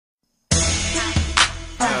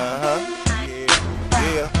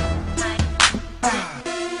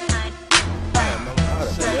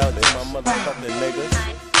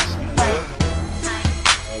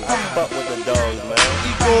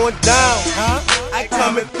they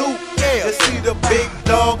coming through. You see the big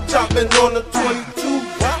dog chopping on the 22,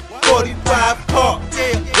 45 car,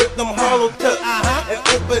 with them hollow tips. And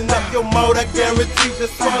open up your mouth, I guarantee to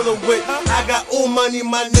swallow it. I got old money,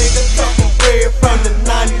 my nigga, talking bread from the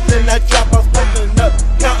 90s. And I drop, I'm smoking up,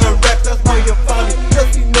 counting racks, that's where you find me.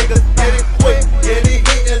 Pussy niggas get it quick, yeah, they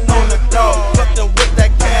hating on the dog. Fucking with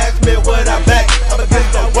that cashmere with our back up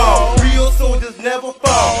against the wall. Real soldiers never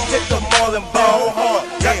fall, hit them all and ball hard.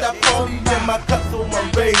 Got that party in my cup, so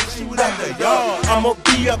I'm ready to shoot out the yard. I'ma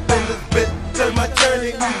be up in this bitch till my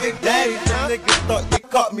journey music daddy. Them niggas thought they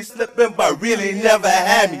caught me slipping, but really never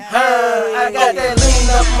had me. I got that lean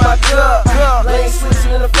up in my cup, lane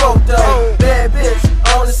switching in the photo. Bad bitch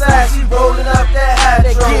on the side, she rolling up that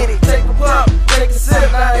hydro. Take a puff, take a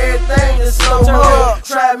sip, now everything is slow mo.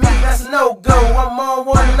 Try me, that's a no go. I'm on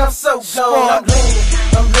one and I'm so gone.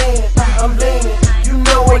 I'm leaning. You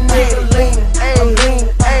know a nigga leaning. I'm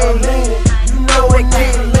leaning. You know a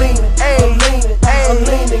nigga leaning. I'm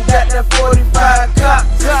leaning. Got that 45 cop,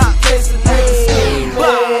 case of niggas scheming.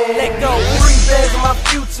 Let go. 3 bands in my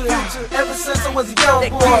future. Ever since I was a young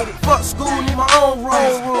boy. Fuck school, need my own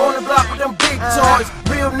rules. On the block with them big toys.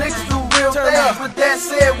 Real niggas do real things. With that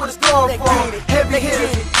said, what it's going for? Heavy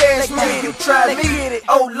hitters, cash me. You try me.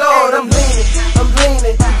 Oh Lord, I'm leaning.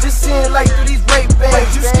 Just seeing like through these rape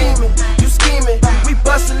bands. You scheming. We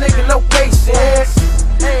bust a nigga, no patience.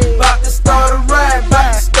 About to start a ride.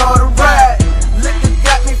 Liquor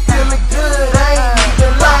got me feeling good. I ain't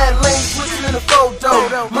even lying. Lane switching in the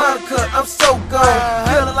photo. Monica, I'm so gone.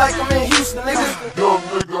 Feeling like I'm in Houston, nigga. Young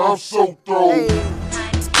nigga, I'm so thrown.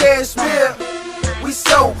 It's Cashmere, we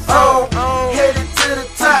so on. Headed to the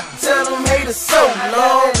top, tell them haters so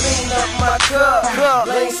long. Lean up my cup,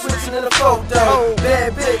 lane switching in the photo.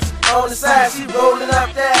 Bad bitch on the side, she rolling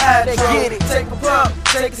up that hydro. Take a puff,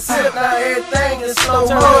 take a sip, now everything is slow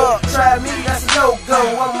mo. Try me, that's a no go.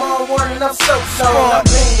 I'm on one and I'm so gone.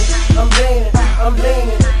 I'm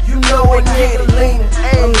leaning. You know a nigga leaning.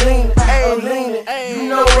 I'm leaning. You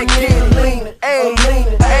know a nigga leaning. I'm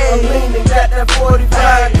leaning. Got that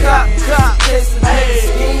 45 cop, case of niggas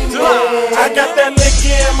scheming. I got that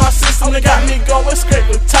liquor in my system that got me going straight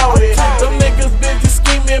retarded. Them niggas been just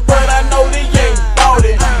scheming, but I know they ain't bought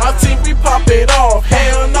it. My team, we pop it off.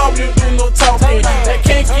 Hell no, you do no talking. That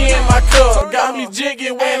kinky in my cup got me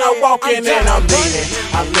jigging when I'm walking. And I'm leaning.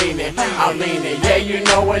 Yeah, you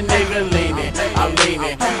know a nigga leaning. I'm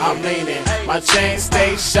leaning. My chain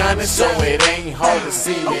stays shining, so it ain't hard to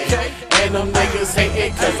see me. And them niggas hate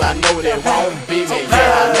it, cause I know they won't be me.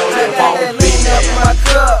 Yeah, I know they won't be me. Up my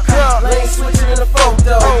cup, lane switching in the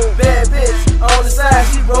photo. Bad bitch on the side,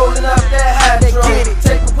 she rolling up that hydro.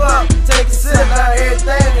 Take a puff, take a sip, now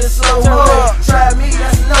everything is slow mo. Try me,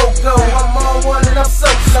 that's a no go. I'm on one and I'm so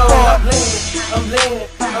slow.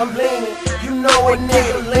 I'm leaning. You know a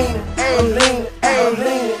nigga leaning. I'm leaning.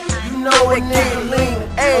 You know a nigga leaning.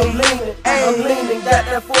 I'm leaning. Got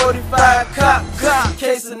that 45 cop,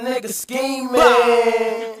 case of nigga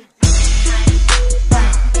scheming.